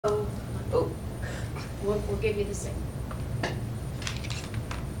We'll give you the signal.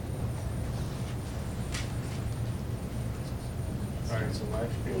 Alright, so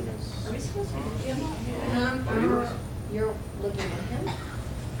live stream is. Are we supposed to be him? You're looking at him?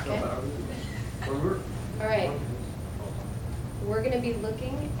 Okay. All right. We're going to be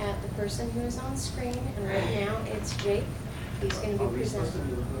looking at the person who is on screen, and right now it's Jake. He's going to be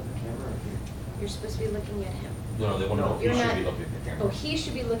presenting. You're supposed to be looking at him. No, they want to know if You're you should not- be looking at the camera. Oh, he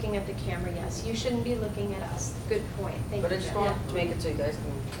should be looking at the camera, yes. You shouldn't be looking at us. Good point. Thank But you. I just Jeff. want to make it so you guys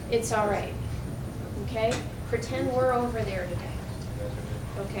can. It's all right. Okay? Pretend we're over there today.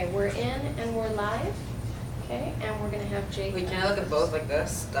 Okay, we're in and we're live. Okay, and we're going to have Jake. Wait, can I look at both like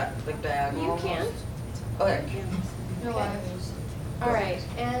this? That, like diagonal? You can. almost? Okay. No, all right,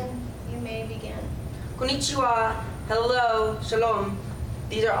 and you may begin. Konnichiwa. Hello. Shalom.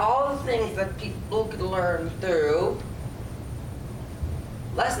 These are all the things that people could learn through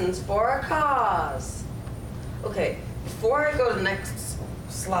lessons for a cause. Okay, before I go to the next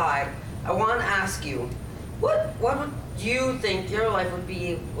slide, I want to ask you, what would you think your life would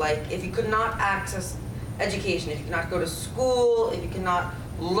be like if you could not access education, if you could not go to school, if you could not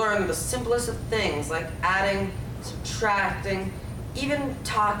learn the simplest of things like adding, subtracting, even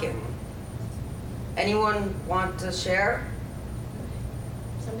talking? Anyone want to share?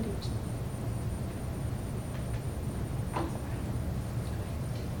 Somebody.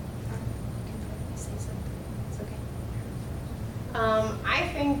 Say something. It's okay. I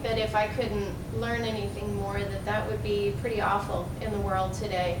think that if I couldn't learn anything more, that would be pretty awful in the world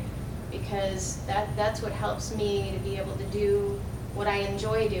today, because that's what helps me to be able to do what I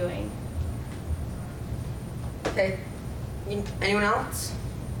enjoy doing. Okay. Anyone else?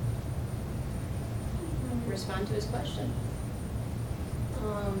 Respond to his question.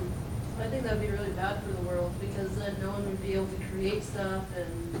 I think that would be really bad for the world, because then no one would be able to create stuff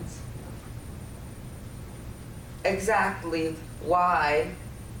and. Exactly why.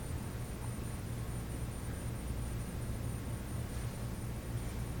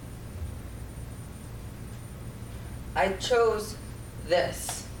 I chose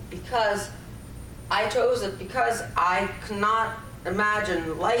this because I chose it because I cannot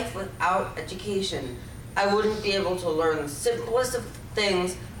imagine life without education. I wouldn't be able to learn the simplest of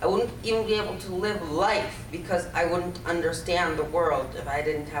things. I wouldn't even be able to live life because I wouldn't understand the world if I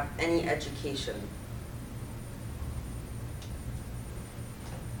didn't have any education.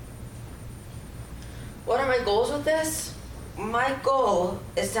 What are my goals with this? My goal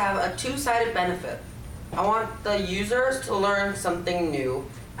is to have a two-sided benefit. I want the users to learn something new,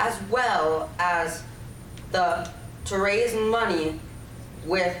 as well as to raise money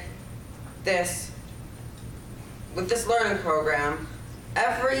with this learning program.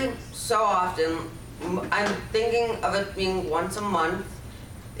 Every so often, I'm thinking of it being once a month.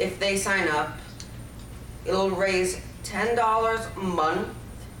 If they sign up, it'll raise $10 a month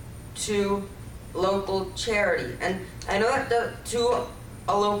to local charity. And I know that to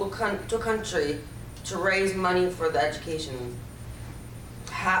a country to raise money for the education,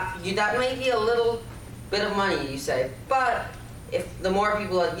 that may be a little bit of money, you say, but if the more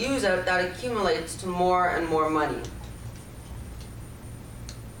people that use it, that accumulates to more and more money.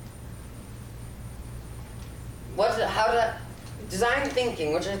 Design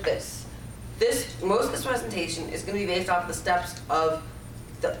thinking, which is this. Most of this presentation is going to be based off the steps of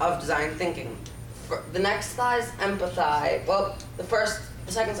design thinking. The next slide is empathize. Well, the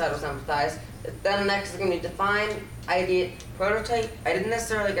second slide was empathize. Then the next is going to be define, ideate, prototype. I didn't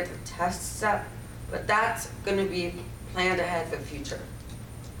necessarily get to the test step, but that's going to be planned ahead for the future.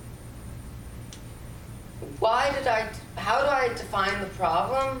 How do I define the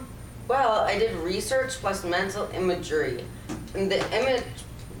problem? Well, I did research plus mental imagery. And the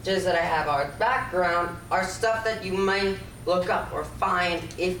images that I have are background are stuff that you might look up or find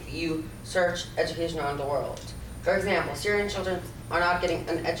if you search education around the world. For example, Syrian children are not getting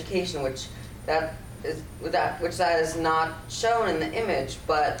an education, which that is not shown in the image,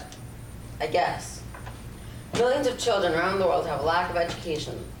 but I guess. Millions of children around the world have a lack of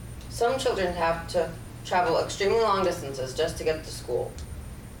education. Some children have to travel extremely long distances just to get to school.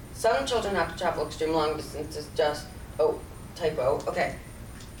 Some children have to travel extremely long distances typo, okay.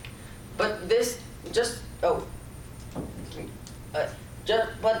 But this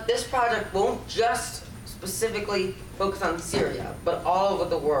project won't just specifically focus on Syria, but all over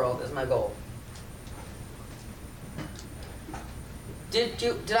the world is my goal.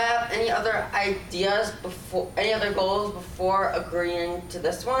 Did I have any other ideas any other goals before agreeing to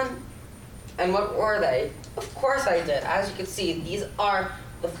this one? And what were they? Of course I did. As you can see, these are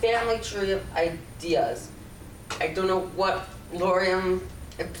the family tree of ideas. I don't know what lorem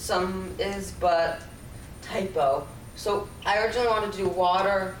ipsum is, but typo. So I originally wanted to do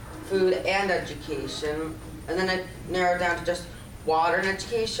water, food, and education, and then I narrowed down to just water and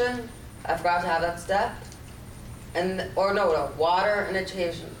education. I forgot to have that step. Water and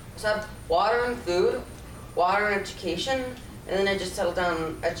education. So I have water and food, water and education, and then I just settled down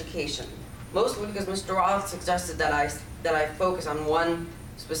on education. Mostly because Mr. Roth suggested that I focus on one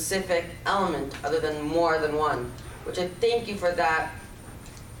specific element other than more than one, which I thank you for that,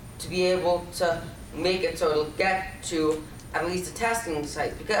 to be able to make it so it'll get to at least a testing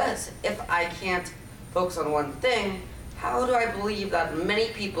site, because if I can't focus on one thing, how do I believe that many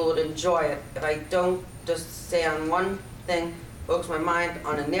people would enjoy it if I don't just stay on one thing, focus my mind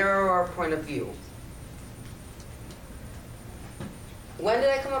on a narrower point of view? When did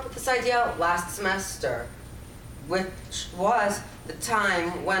I come up with this idea? Last semester, which was the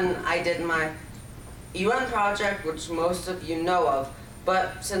time when I did my UN project, which most of you know of.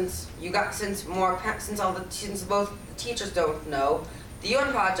 But since both the teachers don't know, the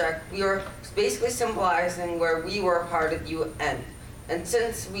UN project, we were basically symbolizing where we were a part of UN. And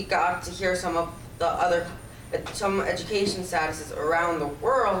since we got to hear some education statuses around the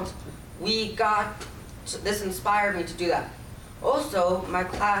world, this inspired me to do that. Also, my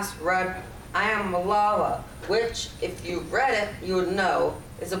class read I Am Malala, which, if you've read it, you would know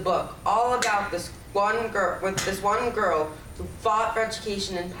is a book all about this one girl who fought for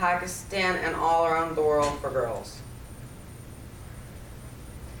education in Pakistan and all around the world for girls.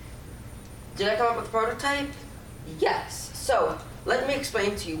 Did I come up with a prototype? Yes. So, let me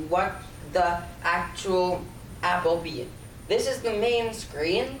explain to you what the actual app will be. This is the main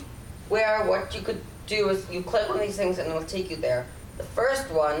screen, where what you could do is you click on these things and it will take you there. The first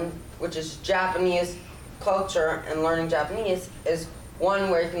one, which is Japanese culture and learning Japanese, is one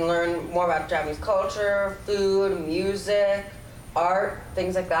where you can learn more about Japanese culture, food, music, art,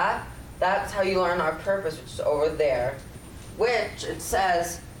 things like that. That's how you learn our purpose, which is over there, which it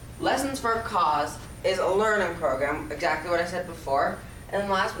says Lessons for a Cause is a learning program, exactly what I said before. And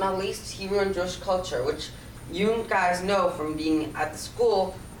last but not least, Hebrew and Jewish culture, which you guys know from being at the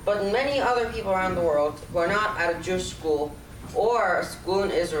school, but many other people around the world who are not at a Jewish school or a school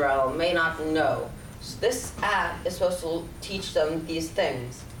in Israel may not know. So this app is supposed to teach them these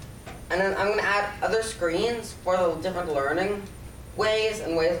things. And then I'm going to add other screens for the different learning ways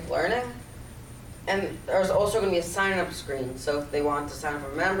and ways of learning. And there's also going to be a sign-up screen. So if they want to sign up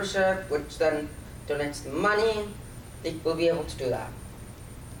for membership, which then donates the money, they will be able to do that.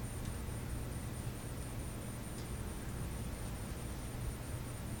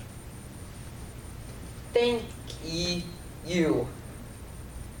 Thank you.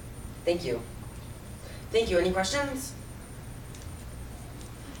 Thank you. Thank you. Any questions?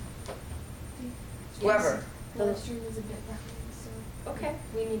 Whoever. The live stream is a bit behind, so Okay.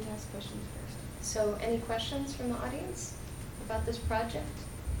 we need to ask questions first. So any questions from the audience about this project?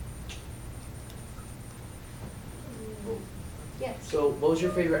 Yes. So, what was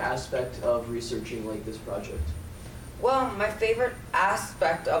your favorite aspect of researching like this project? Well, my favorite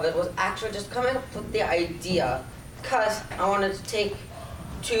aspect of it was actually just coming up with the idea, because I wanted to take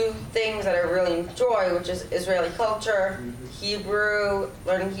two things that I really enjoy, which is Israeli culture, Hebrew,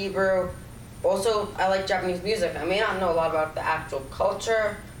 learning Hebrew. Also, I like Japanese music. I may not know a lot about the actual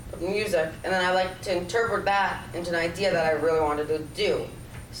culture of music, and then I like to interpret that into an idea that I really wanted to do.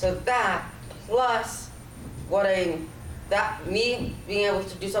 So that, plus me being able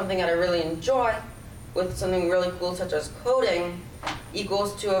to do something that I really enjoy with something really cool such as coding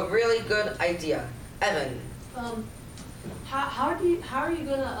equals to a really good idea. Evan. How are you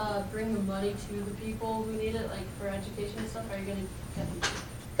gonna bring the money to the people who need it, like for education and stuff? How are you gonna get them?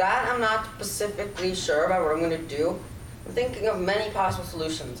 That I'm not specifically sure about what I'm going to do. I'm thinking of many possible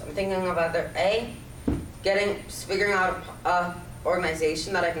solutions. I'm thinking of either A, figuring out a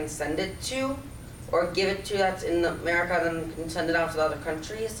organization that I can send it to, or give it to that's in America and then can send it out to other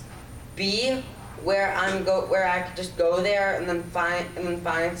countries. B, where I could just go there and then find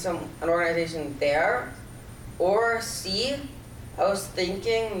an organization there. Or C, I was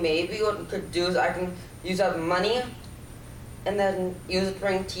thinking maybe what we could do is I can use up money and then use it to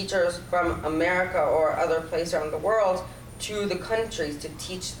bring teachers from America or other places around the world to the countries to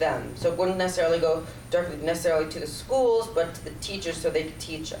teach them. So it wouldn't necessarily go directly to the schools, but to the teachers so they could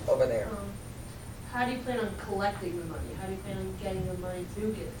teach over there. How do you plan on collecting the money? How do you plan on getting the money to get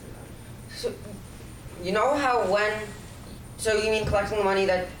it to them? So, you know how so you mean collecting the money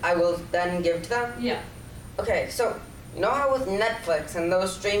that I will then give to them? Yeah. Okay, so you know how with Netflix and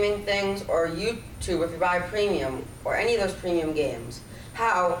those streaming things, or YouTube if you buy premium, or any of those premium games,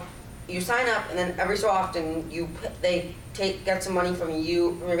 how you sign up and then every so often they get some money from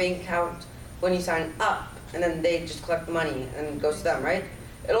your bank account when you sign up. and then they just collect the money and it goes to them, right?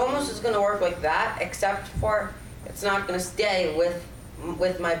 It almost is going to work like that, except for it's not going to stay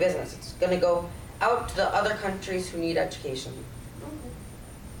with my business. It's going to go out to the other countries who need education.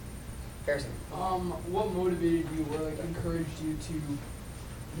 Harrison. What motivated you or like encouraged you to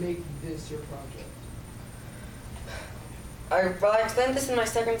make this your project? I explained this in my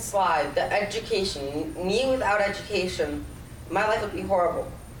second slide. The education. Me without education, my life would be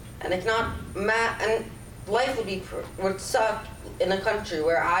horrible, and it cannot. And life would suck in a country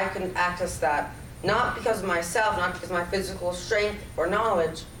where I couldn't access that, not because of myself, not because of my physical strength or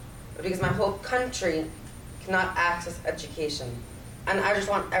knowledge, but because my whole country cannot access education. And I just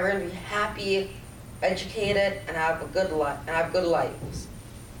want everyone to be happy, educated, and have a good life, and have good lives.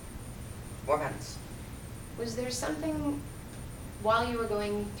 More hands. Was there something while you were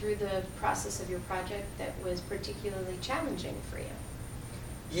going through the process of your project that was particularly challenging for you?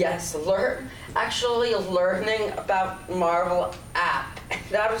 Yes, actually learning about Marvel app.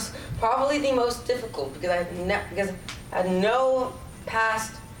 That was probably the most difficult because I had no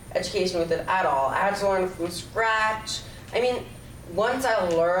past education with it at all. I had to learn from scratch. I mean, once I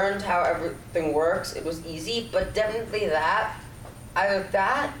learned how everything works, it was easy, but definitely either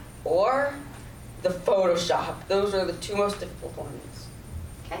that or the Photoshop. Those are the two most difficult ones.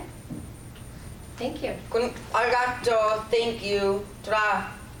 Okay. Thank you. Arigato, thank you. Ta-da.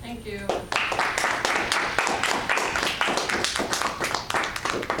 Thank you.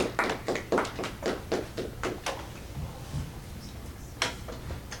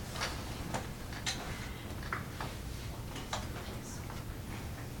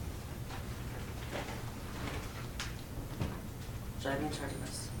 Should I be in charge of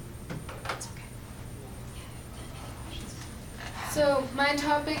this? That's okay. So my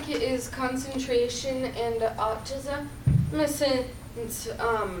topic is concentration and autism. Since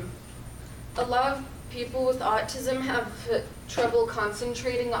a lot of people with autism have trouble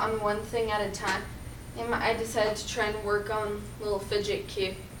concentrating on one thing at a time, and I decided to try and work on little fidget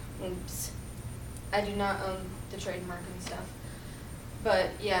cubes. I do not own the trademark and stuff, but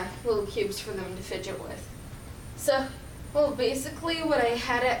yeah, little cubes for them to fidget with. So, well, basically what I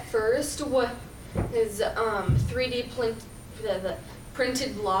had at first is 3D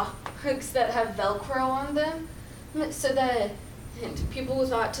printed blocks that have Velcro on them, so that people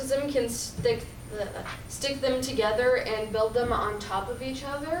with autism can stick them together and build them on top of each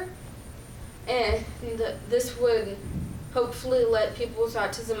other. And this would hopefully let people with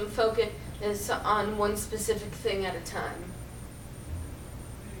autism focus on one specific thing at a time.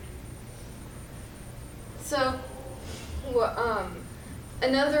 So,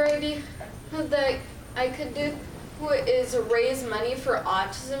 another idea that I could do is raise money for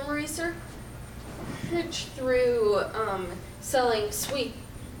autism research through selling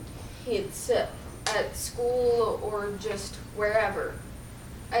sweets at school or just wherever.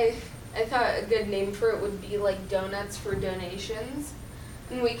 I thought a good name for it would be like donuts for donations.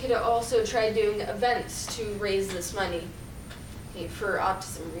 And we could also try doing events to raise this money for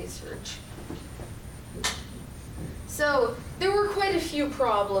autism research. So there were quite a few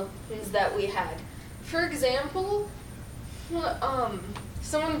problems that we had. For example,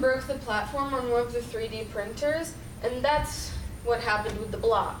 someone broke the platform on one of the 3D printers, and that's what happened with the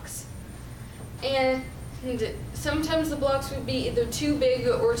blocks. And sometimes the blocks would be either too big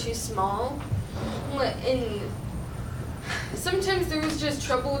or too small. And sometimes there was just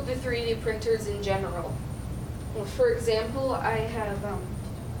trouble with the 3D printers in general. Well, for example, I have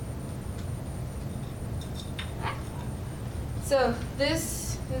so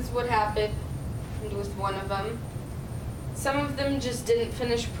this is what happened with one of them. Some of them just didn't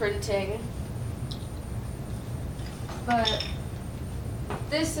finish printing, but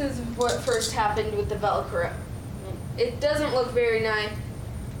this is what first happened with the Velcro. It doesn't look very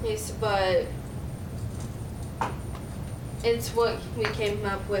nice, but it's what we came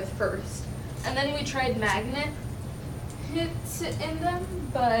up with first. And then we tried magnets in them,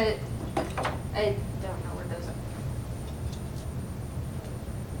 but I don't know where those are.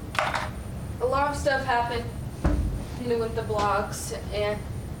 A lot of stuff happened with the blocks, and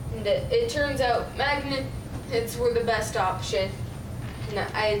it turns out magnets were the best option, and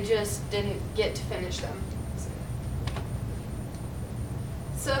I just didn't get to finish them.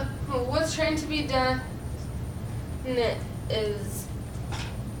 So what's trying to be done is,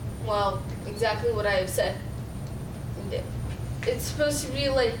 well, exactly what I have said. It's supposed to be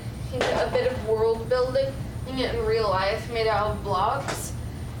like a bit of world building in real life made out of blocks.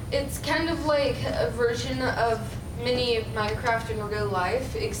 It's kind of like a version of mini Minecraft in real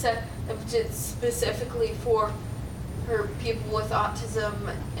life, except it's specifically for people with autism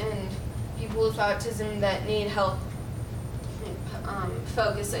and people with autism that need help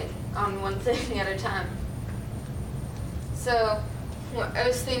focusing on one thing at a time. So I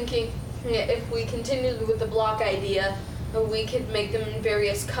was thinking if we continued with the block idea, we could make them in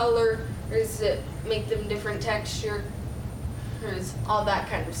various colors, make them different texture, all that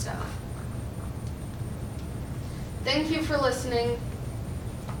kind of stuff. Thank you for listening.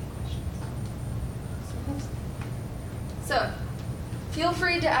 So, feel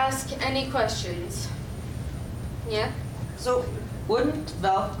free to ask any questions. Yeah? So, wouldn't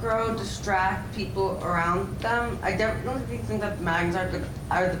Velcro distract people around them? I definitely think that magnets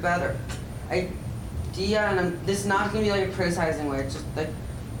are the better idea, and this is not going to be like a criticizing way. It's just like,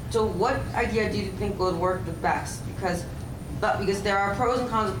 so what idea do you think would work the best? Because there are pros and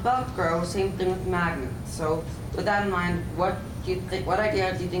cons of Velcro, same thing with magnets. So, with that in mind, what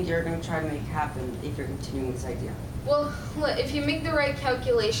idea do you think you're going to try to make happen if you're continuing this idea? Well, if you make the right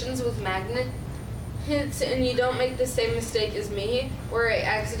calculations with magnets and you don't make the same mistake as me, where I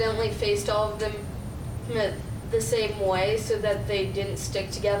accidentally faced all of them the same way so that they didn't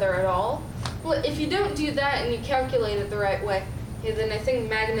stick together at all. Well, if you don't do that and you calculate it the right way, then I think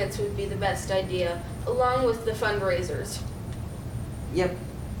magnets would be the best idea, along with the fundraisers. Yep.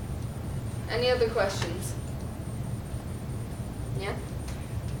 Any other questions? Yeah?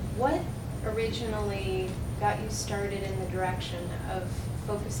 What originally got you started in the direction of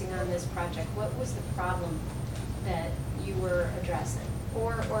focusing on this project? What was the problem that you were addressing,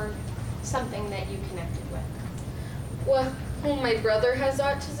 or something that you connected with? Well, my brother has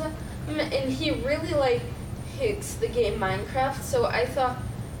autism, and he really likes the game Minecraft, so I thought,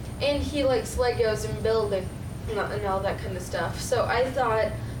 and he likes Legos and building and all that kind of stuff. So I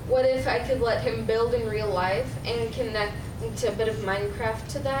thought, what if I could let him build in real life and connect to a bit of Minecraft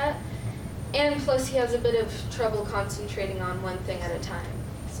to that? And plus he has a bit of trouble concentrating on one thing at a time.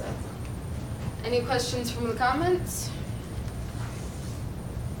 So, any questions from the comments?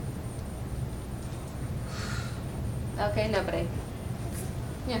 Okay, nobody.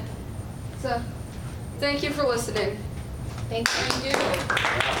 Yeah. So, thank you for listening. Thank you. Thank you.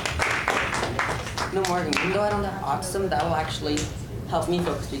 No, Morgan, even though I don't have autism, that will actually help me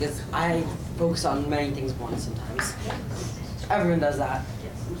focus because I focus on many things at once sometimes. Everyone does that.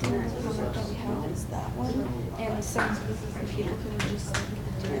 Is that one, and some people who just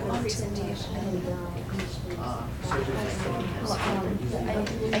do a presentation.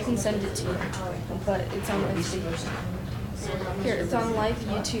 I can send it to you, but it's on my speakers. Here, it's on live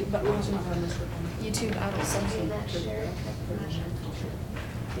YouTube, but YouTube I will send you that.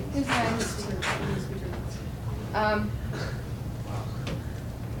 Who's next?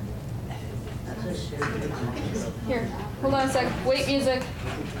 Here, hold on a sec. Wait, music.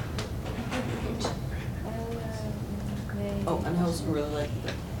 Oh, and I also really like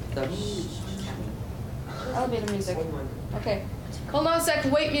the Elevator music. Okay. Hold on a sec.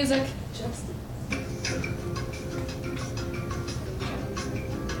 Wait, music.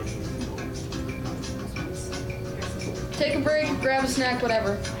 Take a break, grab a snack,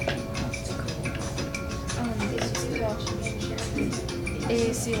 whatever.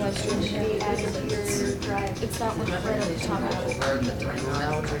 AEC live stream. It's that one right at the top.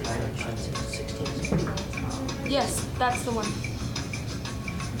 Yes, that's the one.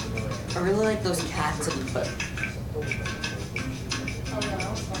 I really like those cats in the foot.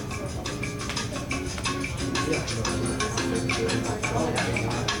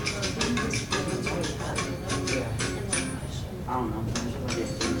 I don't know.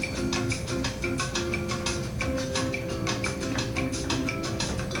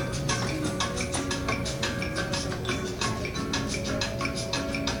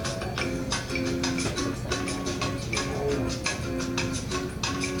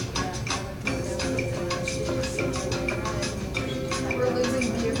 We're losing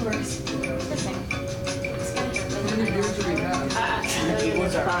viewers. How many beers do we have?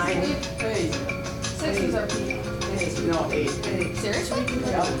 Fine. Hey. 6 was our peak. No, 8. Seriously?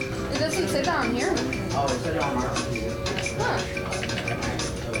 Yep. It doesn't sit down here. Oh, it said it on our computer. Huh.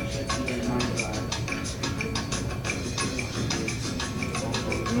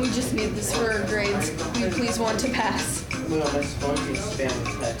 We just need this for our grades. We please want to pass. No, that's supposed to be spam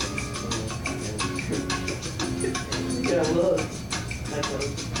text. Yeah, look.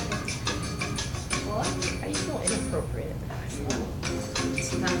 What? Are you so inappropriate?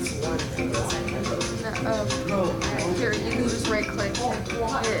 Here, you can just right click it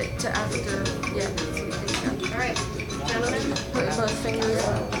to after. Yeah. All right, gentlemen. Put both fingers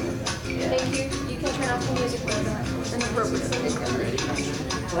up. Thank you. You can turn off the music when you're done. Inappropriate.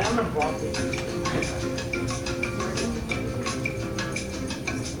 Well, I'm gonna block it.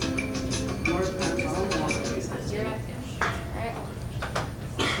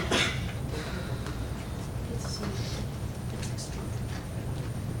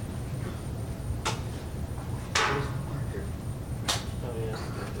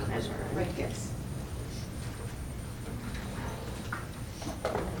 is right here.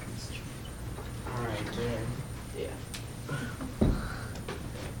 Alright, yeah.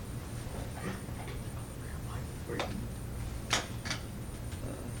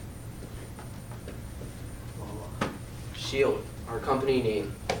 Shield, our company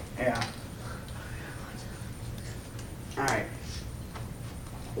name. Yeah. Alright.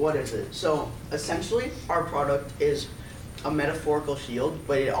 What is it? So, essentially, our product is a metaphorical shield,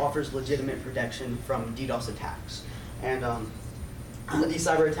 but it offers legitimate protection from DDoS attacks. And these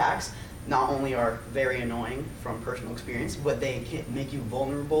cyber attacks not only are very annoying from personal experience, but they can make you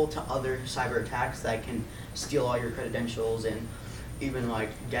vulnerable to other cyber attacks that can steal all your credentials and even like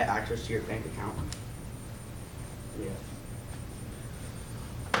get access to your bank account. Yeah.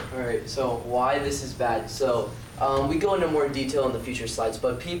 Alright, so why this is bad. So we go into more detail in the future slides,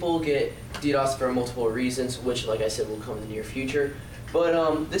 but people get DDoS for multiple reasons, which like I said will come in the near future.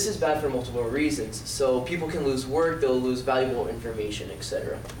 But this is bad for multiple reasons. So people can lose work, they'll lose valuable information,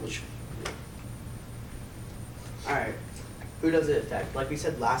 etc. Which Alright, who does it affect? Like we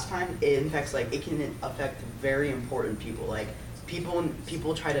said last time, it affects it can affect very important people. Like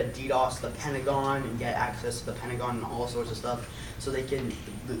people try to DDoS the Pentagon and get access to the Pentagon and all sorts of stuff, so they can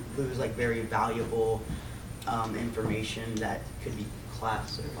lose like very valuable information that could be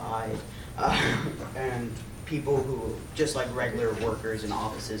classified. And people who just like regular workers in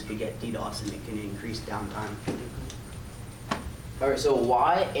offices could get DDoS and it can increase downtime. Alright, so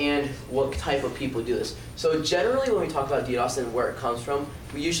why and what type of people do this? So generally when we talk about DDoS and where it comes from,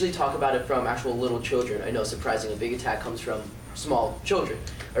 we usually talk about it from actual little children. I know, surprising, a big attack comes from small children,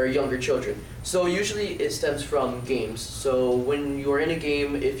 or younger children. So usually it stems from games. So when you're in a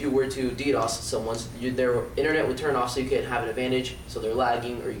game, if you were to DDoS someone's, their internet would turn off so you can't have an advantage, so they're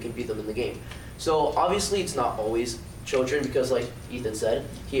lagging, or you can beat them in the game. So obviously it's not always children, because like Ethan said,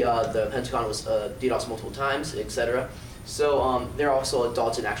 the Pentagon was DDoS multiple times, etc. So they're also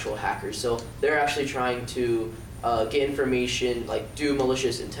adults and actual hackers. So they're actually trying to get information, like do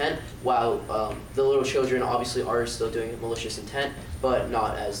malicious intent, while the little children obviously are still doing malicious intent, but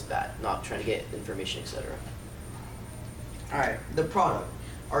not as bad, not trying to get information, etc. Alright, the product.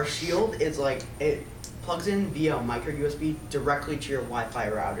 Our shield is like, it plugs in via micro USB directly to your Wi-Fi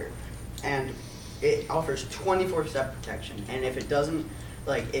router. And it offers 24/7 protection. And if it doesn't,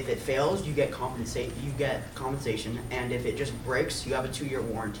 if it fails, you get compensation, and if it just breaks, you have a 2-year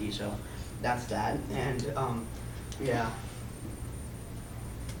warranty. So that's that. And yeah.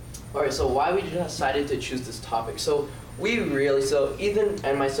 Alright, so why we decided to choose this topic. So Ethan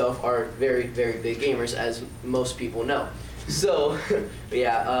and myself are very, very big gamers, as most people know. So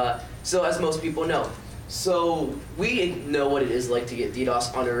yeah, so as most people know. So we know what it is like to get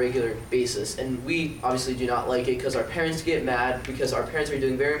DDoS on a regular basis, and we obviously do not like it because our parents get mad because our parents are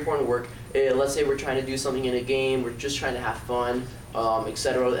doing very important work. Let's say we're trying to do something in a game, we're just trying to have fun,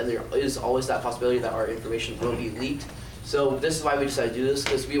 etc. And there is always that possibility that our information will be leaked. So this is why we decided to do this,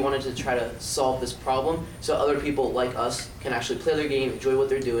 because we wanted to try to solve this problem so other people like us can actually play their game, enjoy what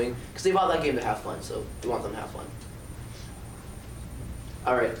they're doing, because they bought that game to have fun, so we want them to have fun.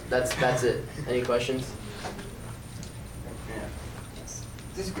 Alright, that's it. Any questions?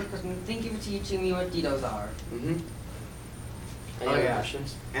 This is a quick question. Thank you for teaching me what DDoS are. Mm-hmm. Any Oh, other yeah.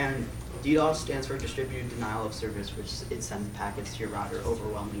 questions? And DDoS stands for Distributed Denial of Service, which it sends packets to your router,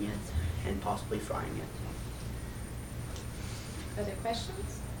 overwhelming it and possibly frying it. Other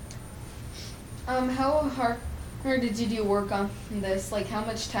questions? How hard did you do work on this? Like, how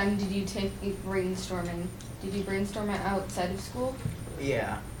much time did you take brainstorming? Did you brainstorm it outside of school?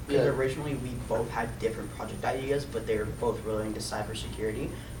 Yeah, because Yeah. originally we both had different project ideas, but they were both relating to cybersecurity.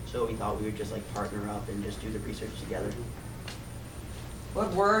 So we thought we would just partner up and just do the research together.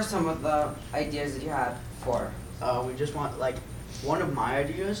 What were some of the ideas that you had for? We just want, one of my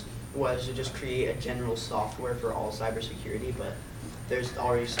ideas was to just create a general software for all cybersecurity, but there's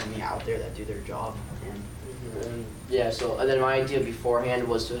already so many out there that do their job. And Yeah, and then my idea beforehand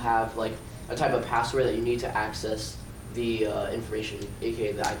was to have a type of password that you need to access the information,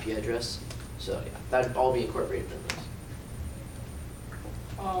 aka the IP address. So yeah, that'd all be incorporated in this.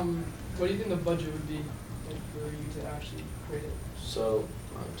 What do you think the budget would be for you to actually create it? So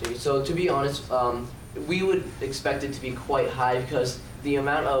to be honest, we would expect it to be quite high because the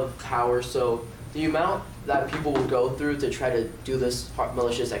amount of power, the amount that people will go through to try to do this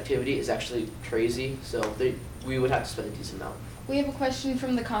malicious activity is actually crazy. So we would have to spend a decent amount. We have a question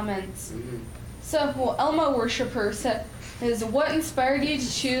from the comments. Mm-hmm. So, Elma Worshipper said, is what inspired you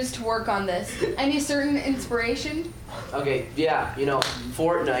to choose to work on this? Any certain inspiration? Okay, yeah,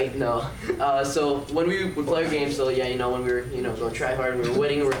 Fortnite, no. So when we would play our games, so yeah, when we were, going to try hard, we were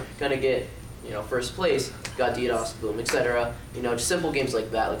winning, we were gonna get, first place, got DDoS, boom, etc. Just simple games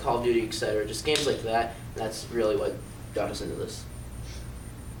like that, like Call of Duty, etc. Just games like that. That's really what got us into this.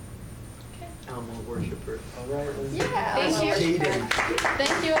 I'm a worshiper. Alright, Yeah. Thank you.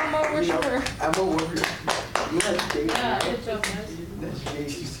 Thank you, I'm a worshiper. I'm a worshiper. That's Jason. Yeah, good job, guys. That's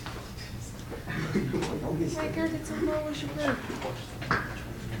Jason. My God, it's a worshiper.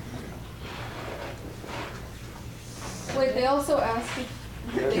 Wait, they also asked if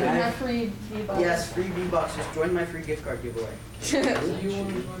they can have free V-Bucks. Yes, free V-Bucks. Just join my free gift card giveaway. Do you want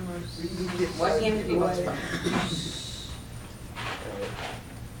to join my Free gift What card game did you watch giveaway.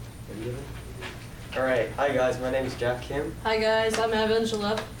 Alright, hi guys, my name is Jack Kim, Hi guys, I'm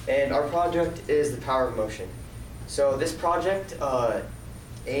Angela. and our project is the Power of Motion. So this project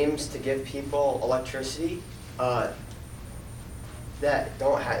aims to give people electricity that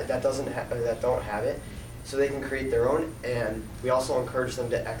don't have it, so they can create their own, and we also encourage them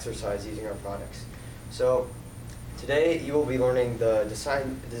to exercise using our products. So today you will be learning the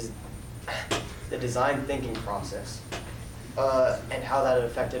design thinking process and how that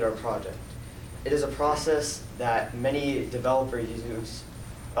affected our project. It is a process that many developers use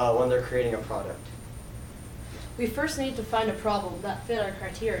when they're creating a product. We first need to find a problem that fit our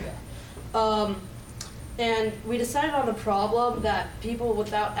criteria. And we decided on a problem that people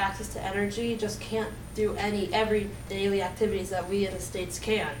without access to energy just can't do every daily activities that we in the States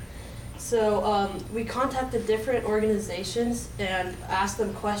can. So we contacted different organizations and asked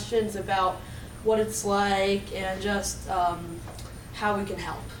them questions about what it's like and just how we can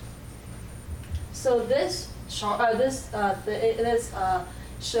help. So this shows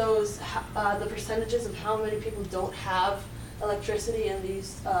the percentages of how many people don't have electricity in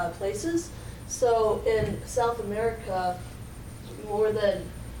these places. So in South America, more than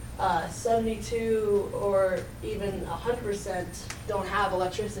 72 or even 100% don't have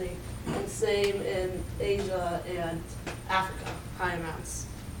electricity, and same in Asia and Africa, high amounts.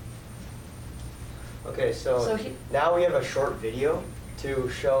 Okay, so now we have a short video to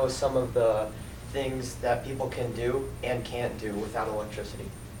show some of the things that people can do and can't do without electricity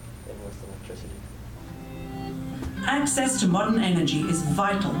and with electricity. Access to modern energy is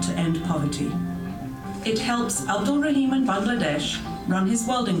vital to end poverty. It helps Abdul Rahim in Bangladesh run his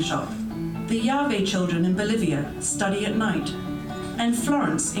welding shop, the Yave children in Bolivia study at night, and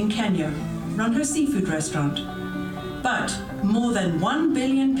Florence in Kenya run her seafood restaurant. But more than 1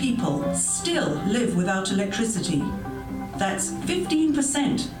 billion people still live without electricity. That's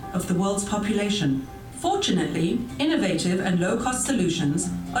 15% of the world's population. Fortunately, innovative and low-cost solutions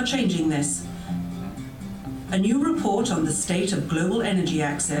are changing this. A new report on the state of global energy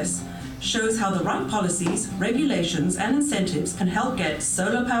access shows how the right policies, regulations, and incentives can help get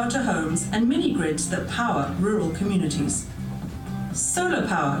solar power to homes and mini-grids that power rural communities. Solar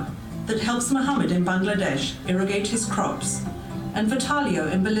power that helps Mohammed in Bangladesh irrigate his crops, and Vitalio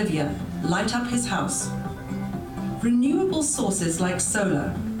in Bolivia light up his house. Renewable sources like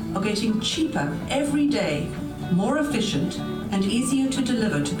solar are getting cheaper every day, more efficient, and easier to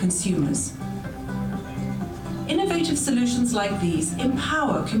deliver to consumers. Innovative solutions like these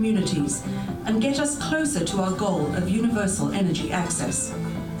empower communities and get us closer to our goal of universal energy access.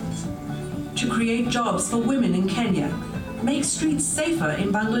 To create jobs for women in Kenya, make streets safer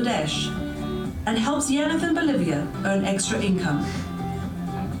in Bangladesh, and helps Yaneth in Bolivia earn extra income.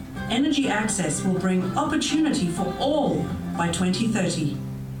 Energy access will bring opportunity for all by 2030.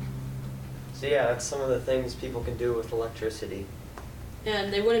 So yeah, that's some of the things people can do with electricity.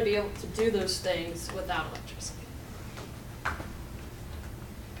 And they wouldn't be able to do those things without electricity.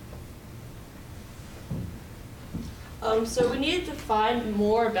 So we needed to find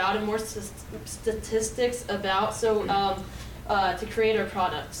more about it, more statistics about, to create our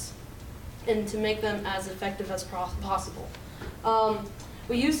products and to make them as effective as possible.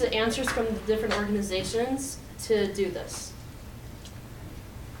 We used the answers from the different organizations to do this.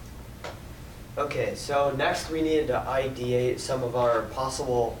 Okay, so next we needed to ideate some of our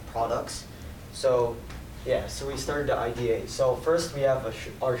possible products. So yeah, so we started to ideate. So first we have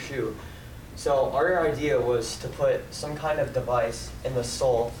our shoe. So our idea was to put some kind of device in the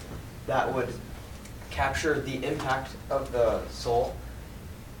sole that would capture the impact of the sole,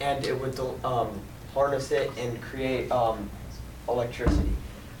 and it would harness it and create electricity.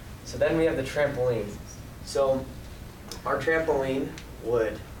 So then we have the trampoline. So our trampoline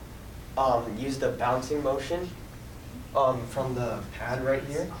would use the bouncing motion from the pad right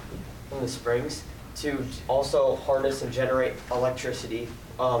here, from the springs, to also harness and generate electricity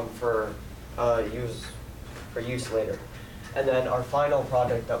for use later. And then our final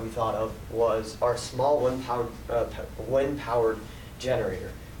project that we thought of was our small wind-powered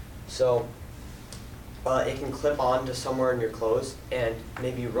generator. So it can clip on to somewhere in your clothes and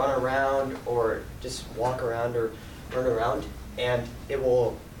maybe run around or just walk around or run around, and it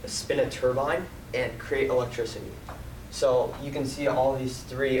will spin a turbine and create electricity. So you can see all these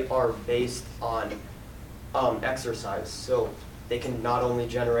three are based on exercise. So they can not only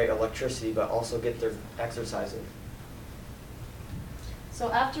generate electricity but also get their exercise in.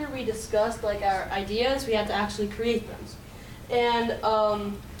 So after we discussed like our ideas, we had to actually create them. And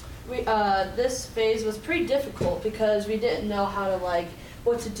this phase was pretty difficult because we didn't know how to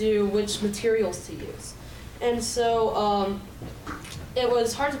what to do, which materials to use. And so it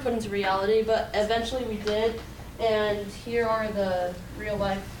was hard to put into reality, but eventually we did. And here are the real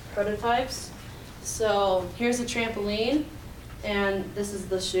life prototypes. So here's a trampoline, and this is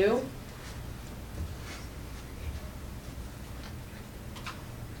the shoe.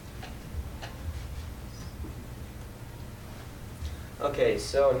 Okay,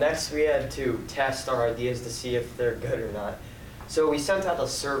 so next we had to test our ideas to see if they're good or not. So we sent out a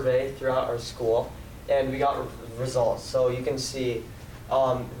survey throughout our school, and we got results. So you can see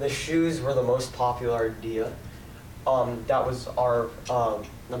the shoes were the most popular idea. That was our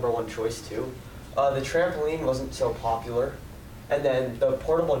 #1 choice too. The trampoline wasn't so popular, and then the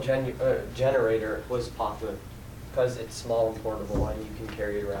portable generator was popular because it's small and portable and you can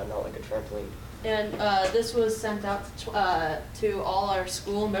carry it around, not like a trampoline. And this was sent out to all our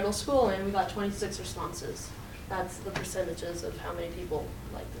middle school, and we got 26 responses. That's the percentages of how many people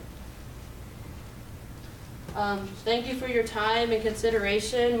liked it. Thank you for your time and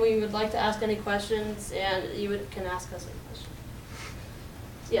consideration. We would like to ask any questions, and you can ask us any questions.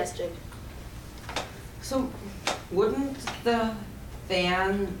 Yes, Jake. So, wouldn't the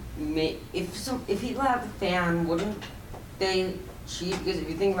fan if people have the fan, wouldn't they cheat? Because if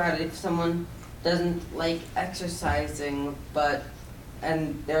you think about it, if someone doesn't like exercising,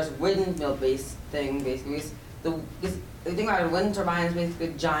 and there's windmill-based thing basically, if you think about it, a wind turbine is basically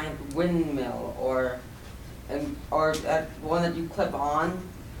a giant windmill, or that one that you clip on,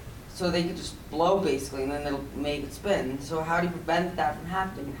 so they could just blow basically, and then it'll make it spin. So how do you prevent that from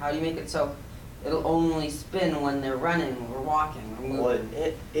happening? How do you make it so it'll only spin when they're running or walking or moving? Well,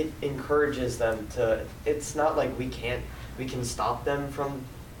 it encourages them to. It's not like we can stop them from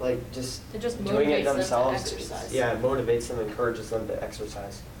just It just doing it motivates themselves. them to exercise. Yeah, it motivates them, encourages them to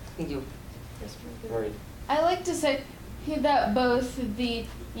exercise. Thank you. Yes, Right. I like to say that both the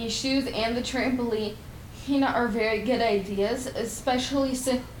shoes and the trampoline are very good ideas, especially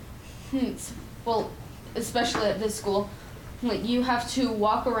especially at this school. You have to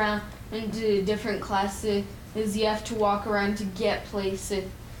walk around and do different classes. You have to walk around to get places,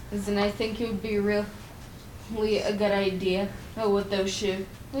 and I think it would be really a good idea with those shoes.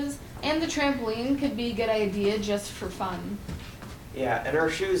 And the trampoline could be a good idea just for fun. Yeah, and our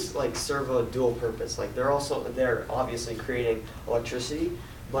shoes serve a dual purpose. They're obviously creating electricity,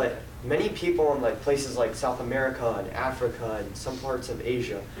 but many people in places like South America and Africa and some parts of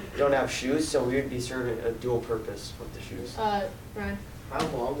Asia don't have shoes, so we would be serving a dual purpose with the shoes. Ryan. How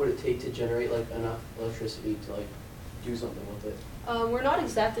long would it take to generate enough electricity to do something with it? We're not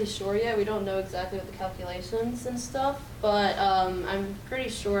exactly sure yet. We don't know exactly what the calculations and stuff, but I'm pretty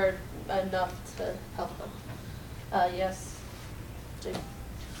sure enough to help them. Yes. Jake.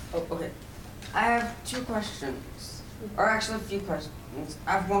 Oh, okay. I have 2 questions, or actually a few questions.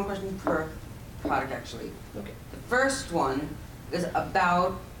 I have 1 question per product actually. Okay. The first one is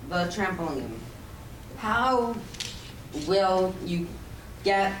about the trampoline. How will you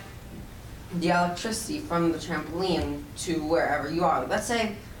get the electricity from the trampoline to wherever you are? Let's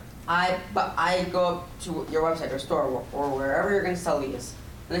say I go up to your website or store or wherever you're going to sell these,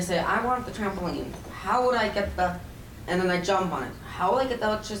 and I say I want the trampoline. How would I get and then I jump on it. How will I get the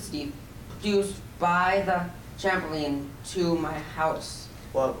electricity produced by the trampoline to my house?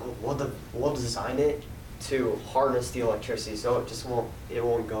 Well, we'll design it to harness the electricity, so it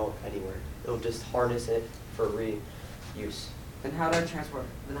won't go anywhere. It'll just harness it for reuse. Then how do I transport?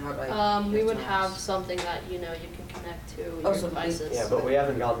 Then how do I? We would have something that you can connect to your so devices. Yeah, but we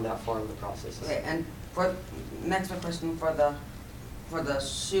haven't gotten that far in the process. Okay, and for next question for the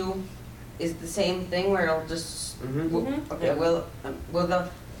shoe, is the same thing where it'll just. Okay, Yeah. will the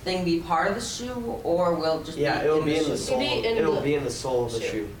thing be part of the shoe or will just Yeah, be it'll in be the in the shoe? sole. It'll be in the sole of the shoe.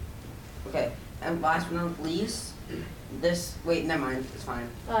 shoe. Okay, and last but not least, wait, never mind, it's fine.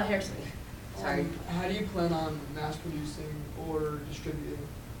 Harrison. Sorry. How do you plan on mass producing or distributing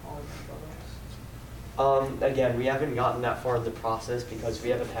all of these products? Again, we haven't gotten that far in the process because we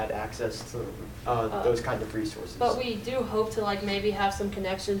haven't had access to those kind of resources. But we do hope to like maybe have some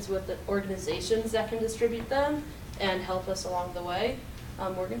connections with the organizations that can distribute them and help us along the way.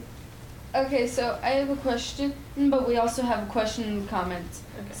 Morgan? Okay, so I have a question, but we also have a question in the comments.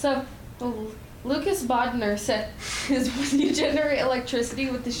 Okay. So, Lucas Bodner said, when you generate electricity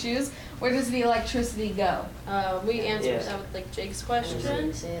with the shoes, where does the electricity go? We answered Yeah. that with like Jake's I question. was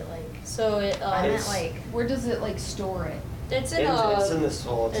gonna say it like, So it I meant It's- like, Where does it like store it? it's in It's a in the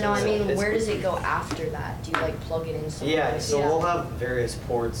soul. It's no, I in mean, it's- where does it go after that? Do you like plug it in somewhere? Yeah, so Yeah. we'll have various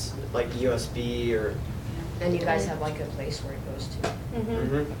ports like USB or. And you guys have like a place where it goes to?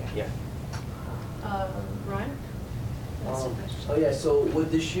 mhm. Yeah. Ryan? That's the Um, question. Oh yeah, so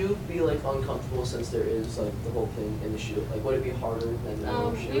would the shoe be like uncomfortable since there is like the whole thing in the shoe? Like would it be harder than the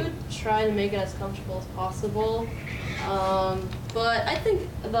normal shoe? We would try to make it as comfortable as possible, but I think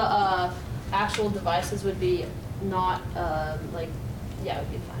the actual devices would be not like, yeah, it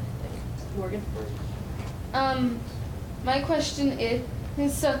would be fine. I think. Morgan? My question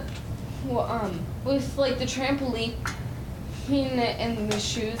is so, well, with like the trampoline and the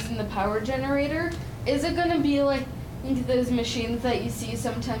shoes and the power generator, is it gonna be like those machines that you see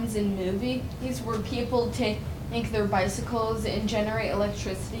sometimes in movies where people take their bicycles and generate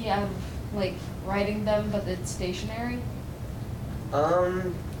electricity out of like riding them, but it's stationary?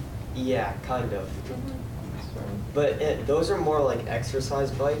 Yeah, kind of. But those are more like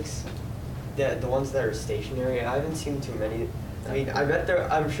exercise bikes. The ones that are stationary, I haven't seen too many. I mean,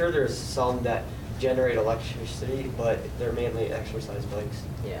 I'm sure there's some that generate electricity, but they're mainly exercise bikes.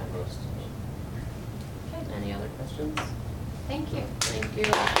 Yeah, most. Okay, any other questions? Thank you. Thank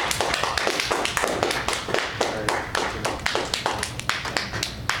you.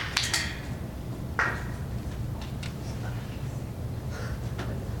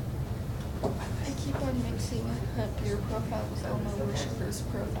 I keep on mixing up your profile with Elmo Wisher's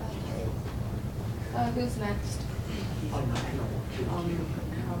profile. Who's next? How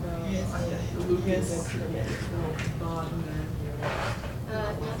about Lucas Bodner?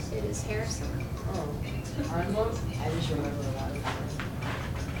 No, it is Harrison. I'm up. I just remember that.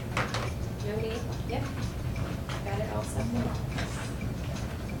 No need? Yep. Got it all set up.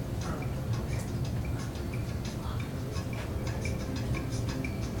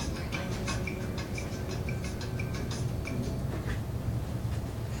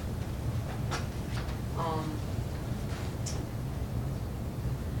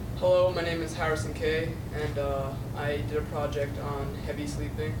 Hello, my name is Harrison Kay, and I did a project on heavy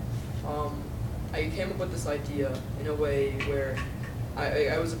sleeping. I came up with this idea in a way where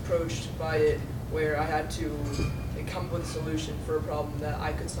I was approached by it, where I had to come up with a solution for a problem that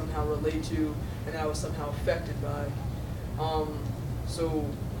I could somehow relate to and that I was somehow affected by. So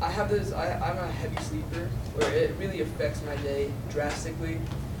I have this, I'm a heavy sleeper, where it really affects my day drastically.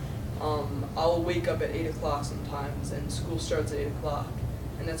 I'll wake up at 8 o'clock sometimes, and school starts at 8 o'clock.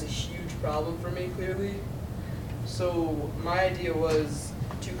 And that's a huge problem for me, clearly. So my idea was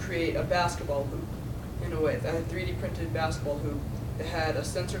to create a basketball hoop, in a way. I had a 3D printed basketball hoop that had a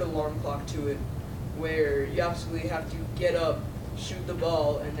sensored alarm clock to it, where you absolutely have to get up, shoot the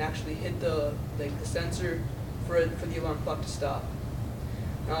ball, and actually hit the sensor for the alarm clock to stop.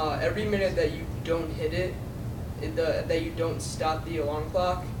 Every minute that you don't hit it, that you don't stop the alarm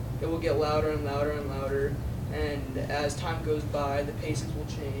clock, it will get louder and louder and louder. And as time goes by, the paces will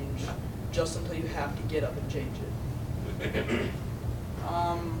change, just until you have to get up and change it.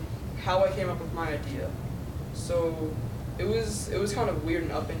 How I came up with my idea. So it was kind of weird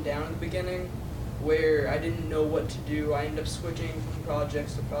and up and down at the beginning, where I didn't know what to do. I ended up switching from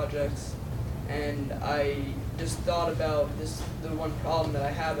projects to projects, and I just thought about the one problem that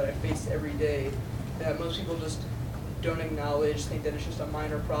I have that I face every day, that most people just don't acknowledge, think that it's just a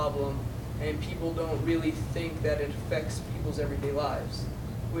minor problem. And people don't really think that it affects people's everyday lives,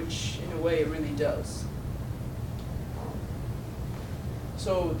 which in a way it really does.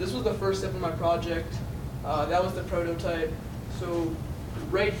 So this was the first step of my project. That was the prototype. So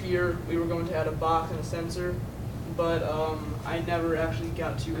right here we were going to add a box and a sensor, but I never actually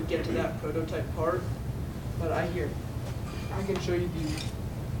got to get to that prototype part. But I can show you the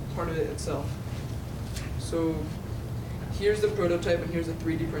part of it itself. So here's the prototype, and here's a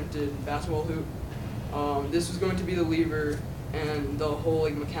 3D printed basketball hoop. This was going to be the lever, and the whole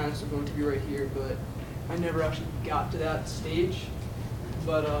mechanics were going to be right here, but I never actually got to that stage.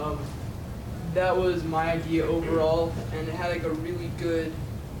 But that was my idea overall, and it had a really good,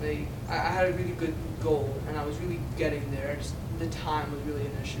 I had a really good goal, and I was really getting there. Just the time was really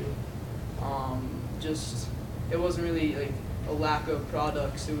an issue. It wasn't really a lack of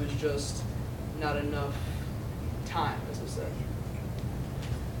products. It was just not enough time, as I said.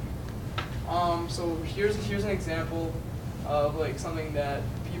 So here's an example of like something that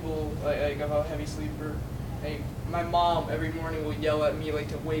people like I'm a heavy sleeper. Like my mom every morning will yell at me like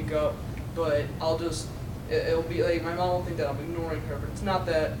to wake up, but it'll be like my mom will think that I'm ignoring her, but it's not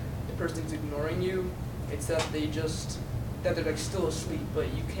that the person's ignoring you. It's that they're like still asleep,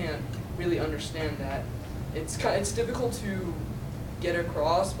 but you can't really understand that. It's difficult to get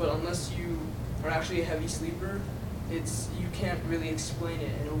across, but unless you are actually a heavy sleeper, you can't really explain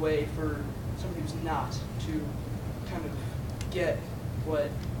it in a way for somebody who's not to kind of get what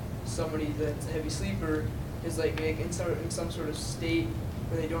somebody that's a heavy sleeper is like in some sort of state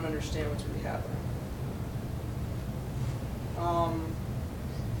where they don't understand what's really happening.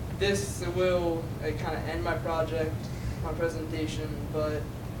 This will kind of end my presentation, but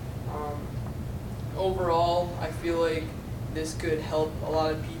overall, I feel like this could help a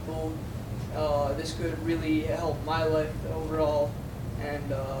lot of people. This could really help my life overall, and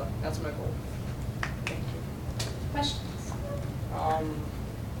that's my goal. Thank you. Questions?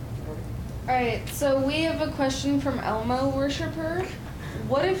 Alright, so we have a question from Elmo Worshipper.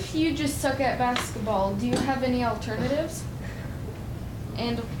 What if you just suck at basketball? Do you have any alternatives?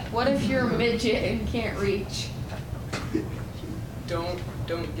 And what if you're a midget and can't reach? Don't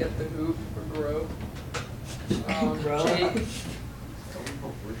get the hoop or grow. Grow? Jake,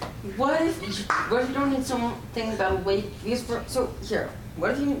 What if you don't need something that'll wake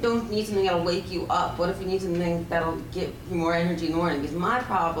what if you don't need something that'll wake you up? What if you need something that'll give you more energy in the morning? Because my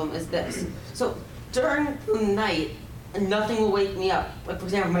problem is this. So during the night, nothing will wake me up. Like for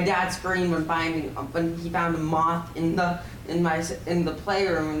example, my dad screamed when he found a moth in the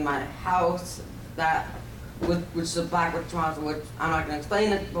playroom in my house which is a black witch moth, which I'm not gonna explain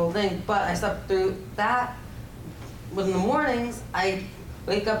the whole thing, but I slept through that. But in the mornings, I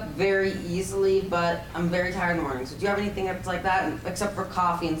wake up very easily, but I'm very tired in the morning. So do you have anything that's like that, except for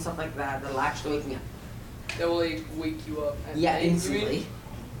coffee and stuff like that, that'll actually wake me up? that will like wake you up at Yeah, night, you mean? instantly.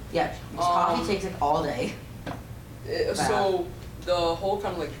 Yeah, because coffee takes like all day. So the whole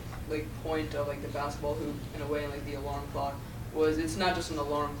kind of like point of like the basketball hoop in a way and like the alarm clock was it's not just an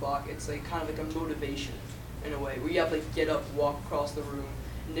alarm clock, it's like kind of like a motivation in a way where you have to like get up, walk across the room,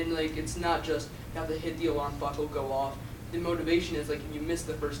 and then like it's not just you have to hit the alarm clock, it'll go off. The motivation is like if you miss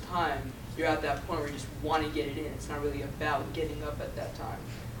the first time, you're at that point where you just want to get it in. It's not really about getting up at that time.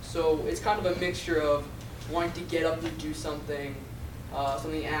 So it's kind of a mixture of wanting to get up and do something,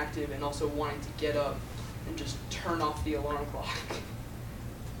 something active, and also wanting to get up and just turn off the alarm clock.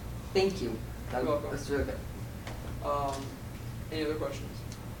 Thank you. You're welcome. That's really good. Any other questions?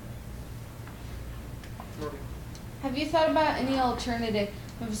 Morgan. Have you thought about any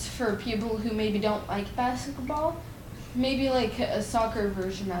alternatives for people who maybe don't like basketball? Maybe like a soccer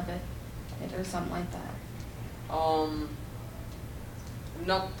version of it or something like that. I've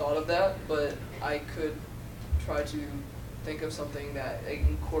not thought of that, but I could try to think of something that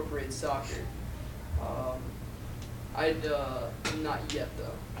incorporates soccer. Not yet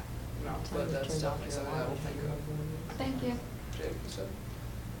though. No, but that's definitely something I will think of. Thank you. Jake, you said?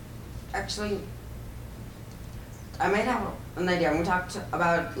 Actually, I might have an idea. I'm gonna talk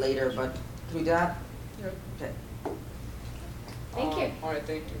about it later, but can we do that? Yeah. Okay. Thank you. All right,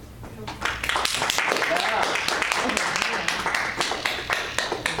 thank you.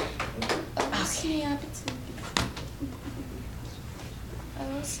 Oh snap! It's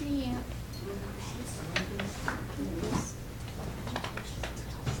oh snap!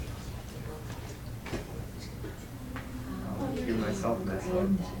 Give myself a nice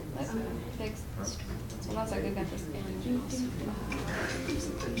hug. Fixed. So once I go get this.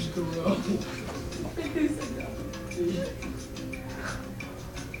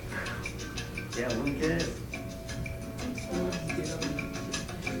 Yeah, look at it.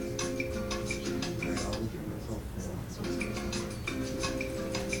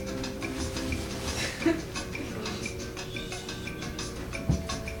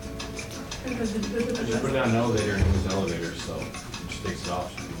 I just put it on an elevator and it was elevator, so it just takes it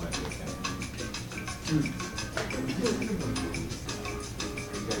off. She might be okay.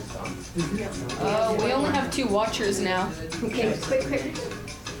 We only have 2 watchers now. Okay, quick.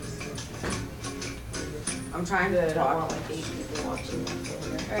 I'm trying to talk.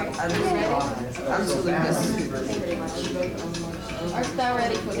 Alright, I'm just leaving this. thank you much. Are thou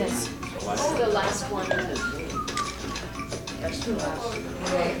ready for this? The last one.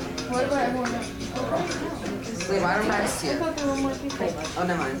 Okay. What about everyone else? Wait, why don't I see I it? thought there were more people. Oh,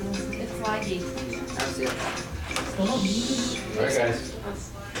 never mind. It's laggy. I see it. All right, guys.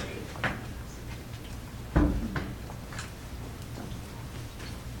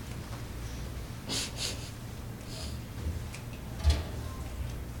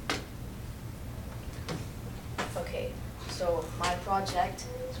 project.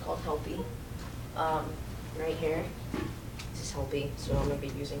 It's called Helpy. Right here, this is Helpy, so I'm going to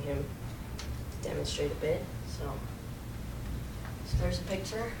be using him to demonstrate a bit. So there's a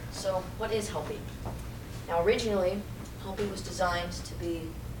picture. So what is Helpy? Now originally, Helpy was designed to be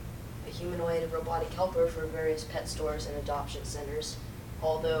a humanoid robotic helper for various pet stores and adoption centers,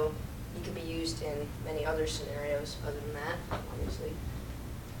 although he could be used in many other scenarios other than that, obviously.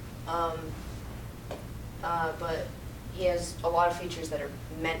 But he has a lot of features that are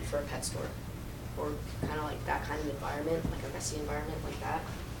meant for a pet store, or kind of like that kind of environment, like a messy environment like that,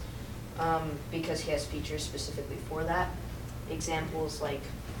 because he has features specifically for that. Examples like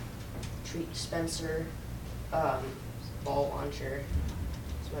treat dispenser, ball launcher,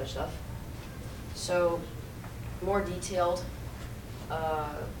 some other stuff. So, more detailed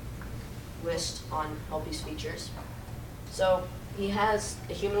list on Helpy's features. So, he has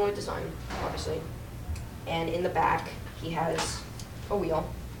a humanoid design, obviously, and in the back he has a wheel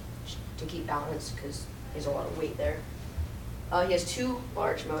to keep balance because there's a lot of weight there. He has 2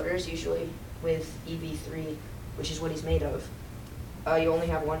 large motors, usually with EV3, which is what he's made of. You only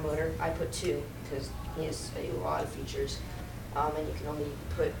have 1 motor. I put 2 because he has a lot of features, and you can only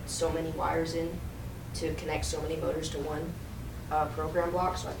put so many wires in to connect so many motors to one program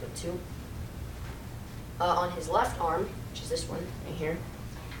block, so I put 2. On his left arm, which is this one right here,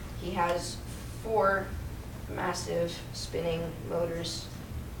 he has 4 massive spinning motors,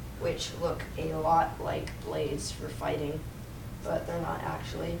 which look a lot like blades for fighting, but they're not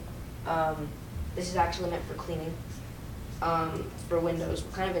actually. This is actually meant for cleaning. For Windows,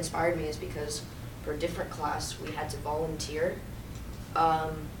 what kind of inspired me is because for a different class we had to volunteer,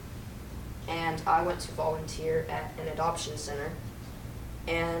 and I went to volunteer at an adoption center,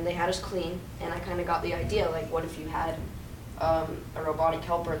 and they had us clean, and I kind of got the idea, like, what if you had a robotic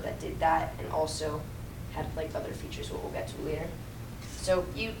helper that did that and also had like other features, what we'll get to later. So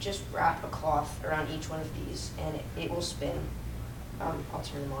you just wrap a cloth around each one of these and it will spin. I'll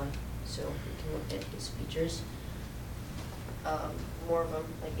turn them on so you can look at his features. More of them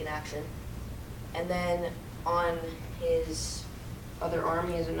like in action. And then on his other arm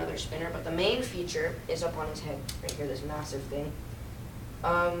he has another spinner, but the main feature is up on his head, right here, this massive thing.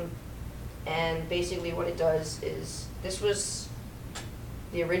 And basically what it does is, this was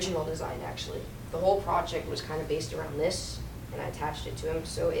the original design actually. The whole project was kind of based around this, and I attached it to him.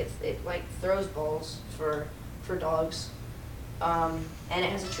 So it like throws balls for dogs, and it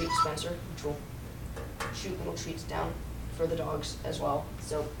has a treat dispenser, which will shoot little treats down for the dogs as well.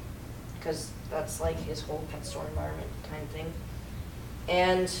 So, because that's like his whole pet store environment kind of thing.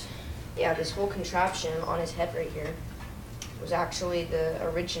 And yeah, this whole contraption on his head right here was actually the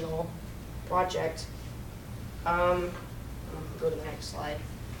original project. I'll go to the next slide.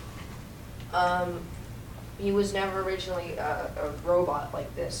 He was never originally a robot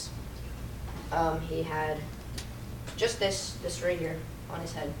like this. He had just this right here on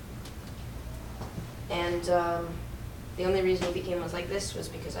his head. And the only reason he became like this was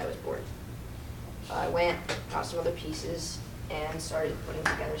because I was bored. I went, got some other pieces, and started putting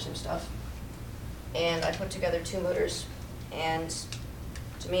together some stuff. And I put together 2 motors, and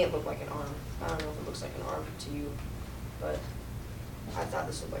to me it looked like an arm. I don't know if it looks like an arm to you, but I thought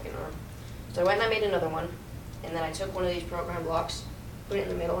this looked like an arm. So I went and I made another one, and then I took one of these program blocks, put it in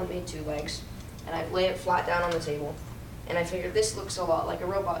the middle and made 2 legs, and I lay it flat down on the table. And I figured this looks a lot like a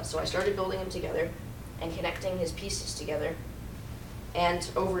robot, so I started building them together and connecting his pieces together. And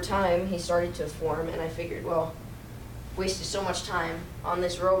over time, he started to form, and I figured, well, wasted so much time on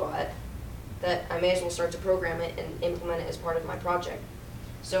this robot that I may as well start to program it and implement it as part of my project.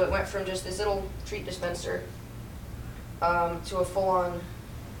 So it went from just this little treat dispenser to a full-on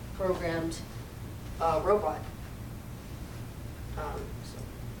programmed robot.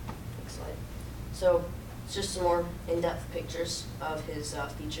 Next slide. So it's just some more in-depth pictures of his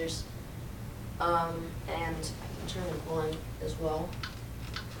features. And I can turn him on as well,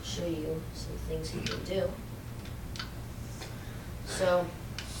 show you some things he can do. So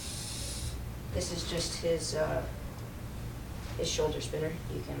this is just his shoulder spinner.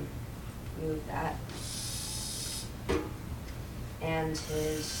 You can move that. And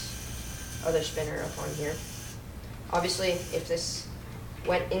his other spinner up on here. Obviously, if this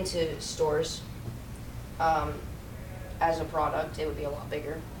went into stores as a product, it would be a lot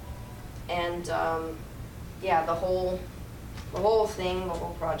bigger. And yeah, the whole thing, the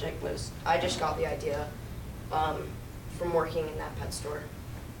whole project was, I just got the idea from working in that pet store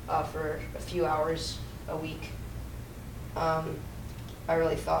for a few hours a week. I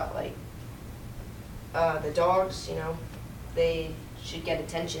really thought, like, the dogs, you know, they should get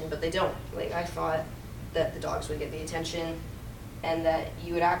attention, but they don't. Like, I thought that the dogs would get the attention and that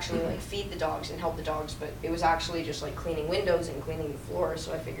you would actually like feed the dogs and help the dogs, but it was actually just like cleaning windows and cleaning the floor.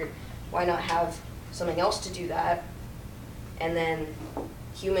 So I figured, why not have something else to do that, and then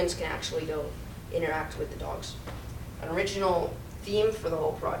humans can actually go interact with the dogs. An original theme for the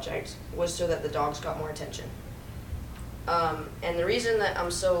whole project was so that the dogs got more attention. And the reason that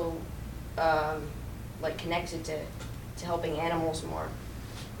I'm so like connected to helping animals more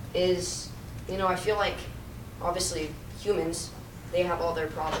is, you know, I feel like obviously humans, they have all their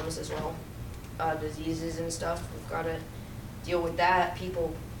problems as well, diseases and stuff. We've got to deal with that.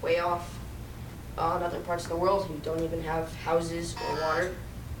 People way off in other parts of the world who don't even have houses or water.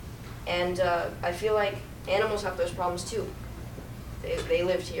 And I feel like animals have those problems too. They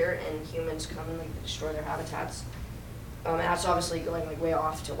lived here, and humans come and like destroy their habitats. And that's obviously going like way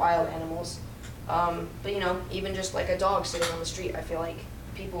off to wild animals. But you know, even just like a dog sitting on the street, I feel like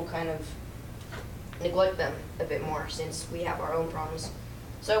people kind of neglect them a bit more since we have our own problems.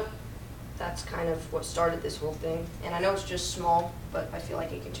 So that's kind of what started this whole thing. And I know it's just small, but I feel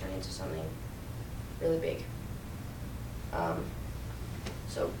like it can turn into something really big.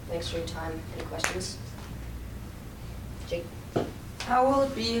 So thanks for your time. Any questions? Jake? How will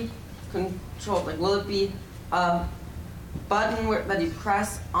it be controlled? Like, will it be a button that you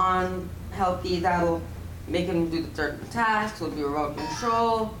press on Healthy that'll make him do the certain tasks? Will it be remote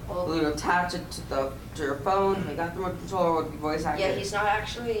control? Will you attach it to your phone? Like, got the remote control, or would it be voice active? Yeah, he's not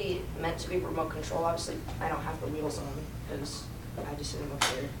actually meant to be remote control. Obviously, I don't have the wheels on because I just set him up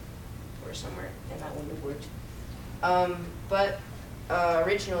here or somewhere, and that wouldn't have worked. But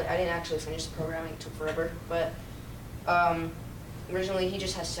originally, I didn't actually finish the programming. It took forever. But originally, he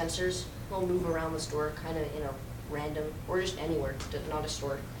just has sensors. He'll move around the store, kind of in a random, or just anywhere, not a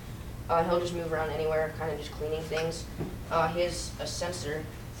store. He'll just move around anywhere, kind of just cleaning things. He has a sensor,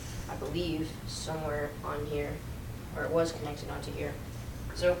 I believe, somewhere on here, or it was connected onto here.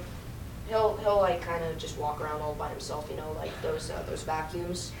 So he'll like kind of just walk around all by himself. You know, like those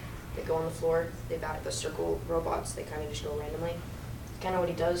vacuums that go on the floor. The circle robots. They kind of just go randomly. That's kind of what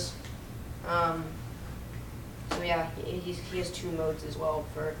he does. So yeah, he has 2 modes as well,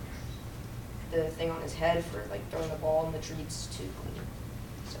 for the thing on his head for like throwing the ball and the treats to clean.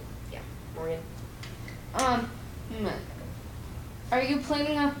 So yeah, Morgan. Are you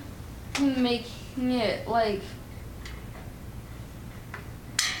planning on making it like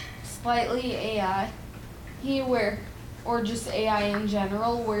slightly AI, or just AI in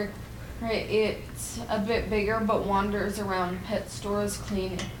general, where it's a bit bigger but wanders around pet stores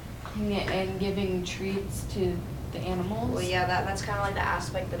cleaning it and giving treats to the animals? Well, yeah, that's kind of like the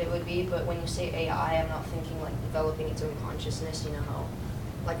aspect that it would be, but when you say AI, I'm not thinking like developing its own consciousness. You know how,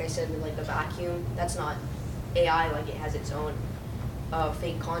 like I said, with like the vacuum, that's not AI, like it has its own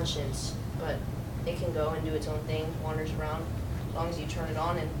fake conscience, but it can go and do its own thing, wanders around, as long as you turn it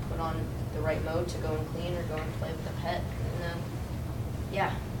on and put on the right mode to go and clean or go and play with the pet. And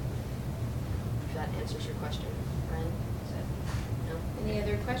yeah, if that answers your question, Ryan. Is that, no? Any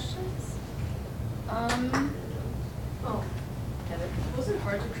other questions? Oh, Heather? was it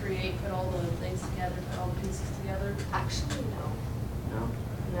hard to put all the things together, put all the pieces together? Actually, no. No.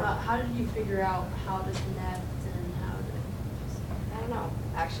 No. How did you figure out how to connect and how to? I don't know,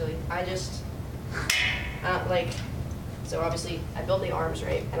 actually. I just, so obviously I built the arms,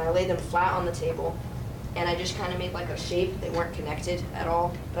 right? And I laid them flat on the table, and I just kind of made like a shape. They weren't connected at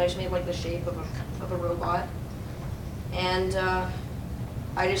all, but I just made like the shape of a robot. And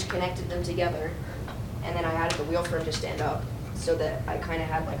I just connected them together, and then I added the wheel for him to stand up, so that I kind of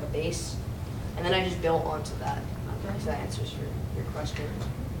had like a base. And then I just built onto that, if that answers your question.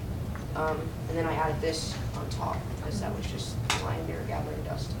 And then I added this on top, because that was just lying there gathering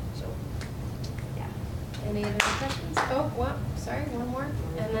dust, so, yeah. Any other questions? Oh, well, sorry, one more,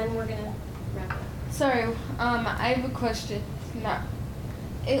 and then we're gonna wrap it up. Sorry, I have a question. Now,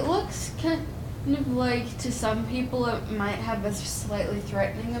 it looks kind of like, to some people, it might have a slightly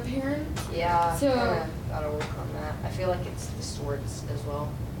threatening appearance. Yeah, So- kinda gotta work on that. I feel like it's the swords as well.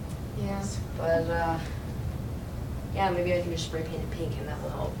 Yeah. But, yeah, maybe I can just spray paint it pink and that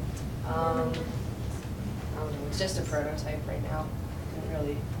will help. I don't know, it's just a prototype right now. Couldn't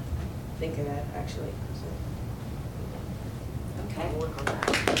really think of that, actually, so. Okay. I'll work on that.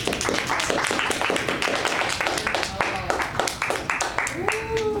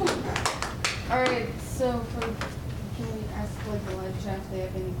 Alright, so can we ask like the lunch if they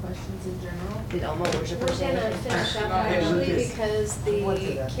have any questions in general? Did Elmo worship We're gonna finish up actually because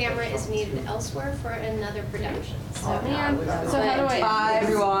the camera is needed elsewhere for another production. So, Man, so how do I? Bye,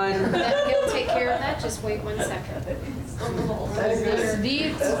 everyone. He'll take care of that, just wait 1 second.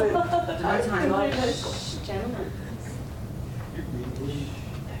 Deeds. Gentlemen. And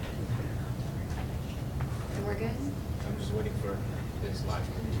we're good? I'm just waiting for this live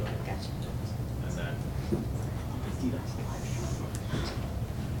stream to go. Gotcha. And then.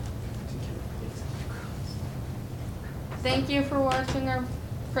 Thank you for watching our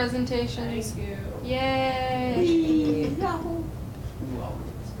presentations. Thank you. Yay!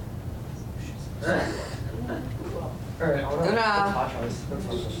 Alright, I wanna Una. touch on this.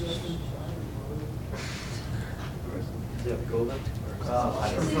 Do you have a goal then?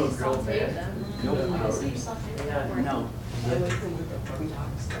 I prefer girl band. Yeah, no.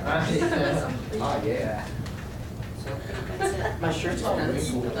 Oh, yeah. That's it. My shirt's all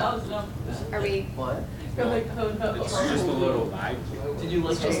Are we What? It's just a little lag. Did you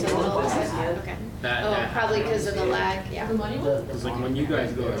listen just a to little this? lag? Okay. That Oh, probably because of the lag, yeah. It's like when you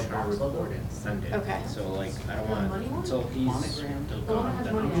guys go to try to record it, send it. Okay. So like, I don't want, until he's still gone,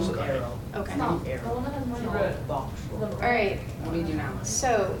 then I'll just cut it. Okay. All All right, What do you do now?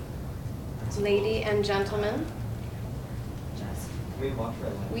 so, lady and gentlemen,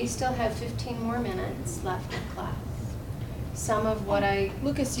 we still have 15 more minutes left of class. Some of what I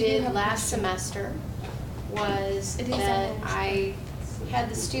Lucas, you do did have a last question. semester was It is that on. I had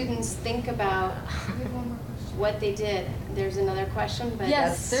the students think about We have one more question. what they did. There's another question, but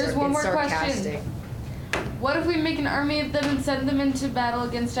Yes, there's one more question. What if we make an army of them and send them into battle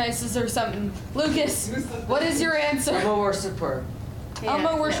against ISIS or something? Lucas, what is your I'm answer? a worshiper. Yeah, I'm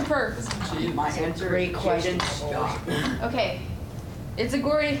a worshiper. My answer Great question. Okay, It's a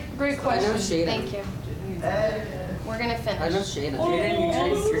great I know question. Shaden. thank you. We're gonna I know finish. Shaden.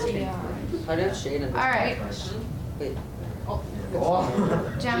 I know Shaden. All right, Wait.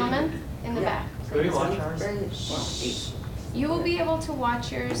 gentlemen in the back. Go to watch ours. Shh. You will be able to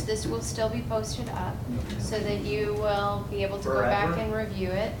watch yours. This will still be posted up so that you will be able to go back Forever? and review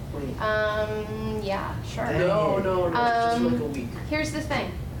it. Yeah, sure. No, just like a week. Here's the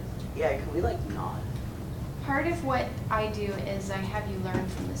thing. Yeah, can we like not? Part of what I do is I have you learn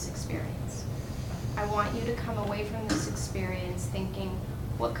from this experience. I want you to come away from this experience thinking,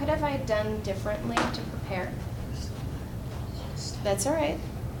 what could have I done differently to prepare? That's all right.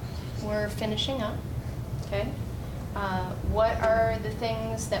 We're finishing up, okay? What are the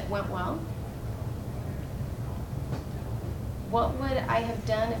things that went well? What would I have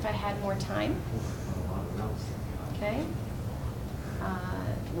done if I had more time? Okay?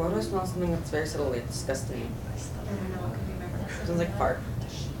 Why do I smell something that's very subtly disgusting? I don't know, it could be remembered. Sounds like fart.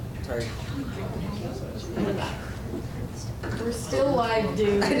 Sorry. We're still live,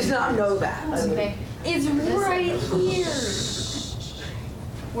 dude. I did not know that. Okay. It's right here.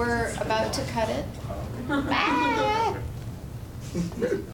 We're about to cut it. Ah!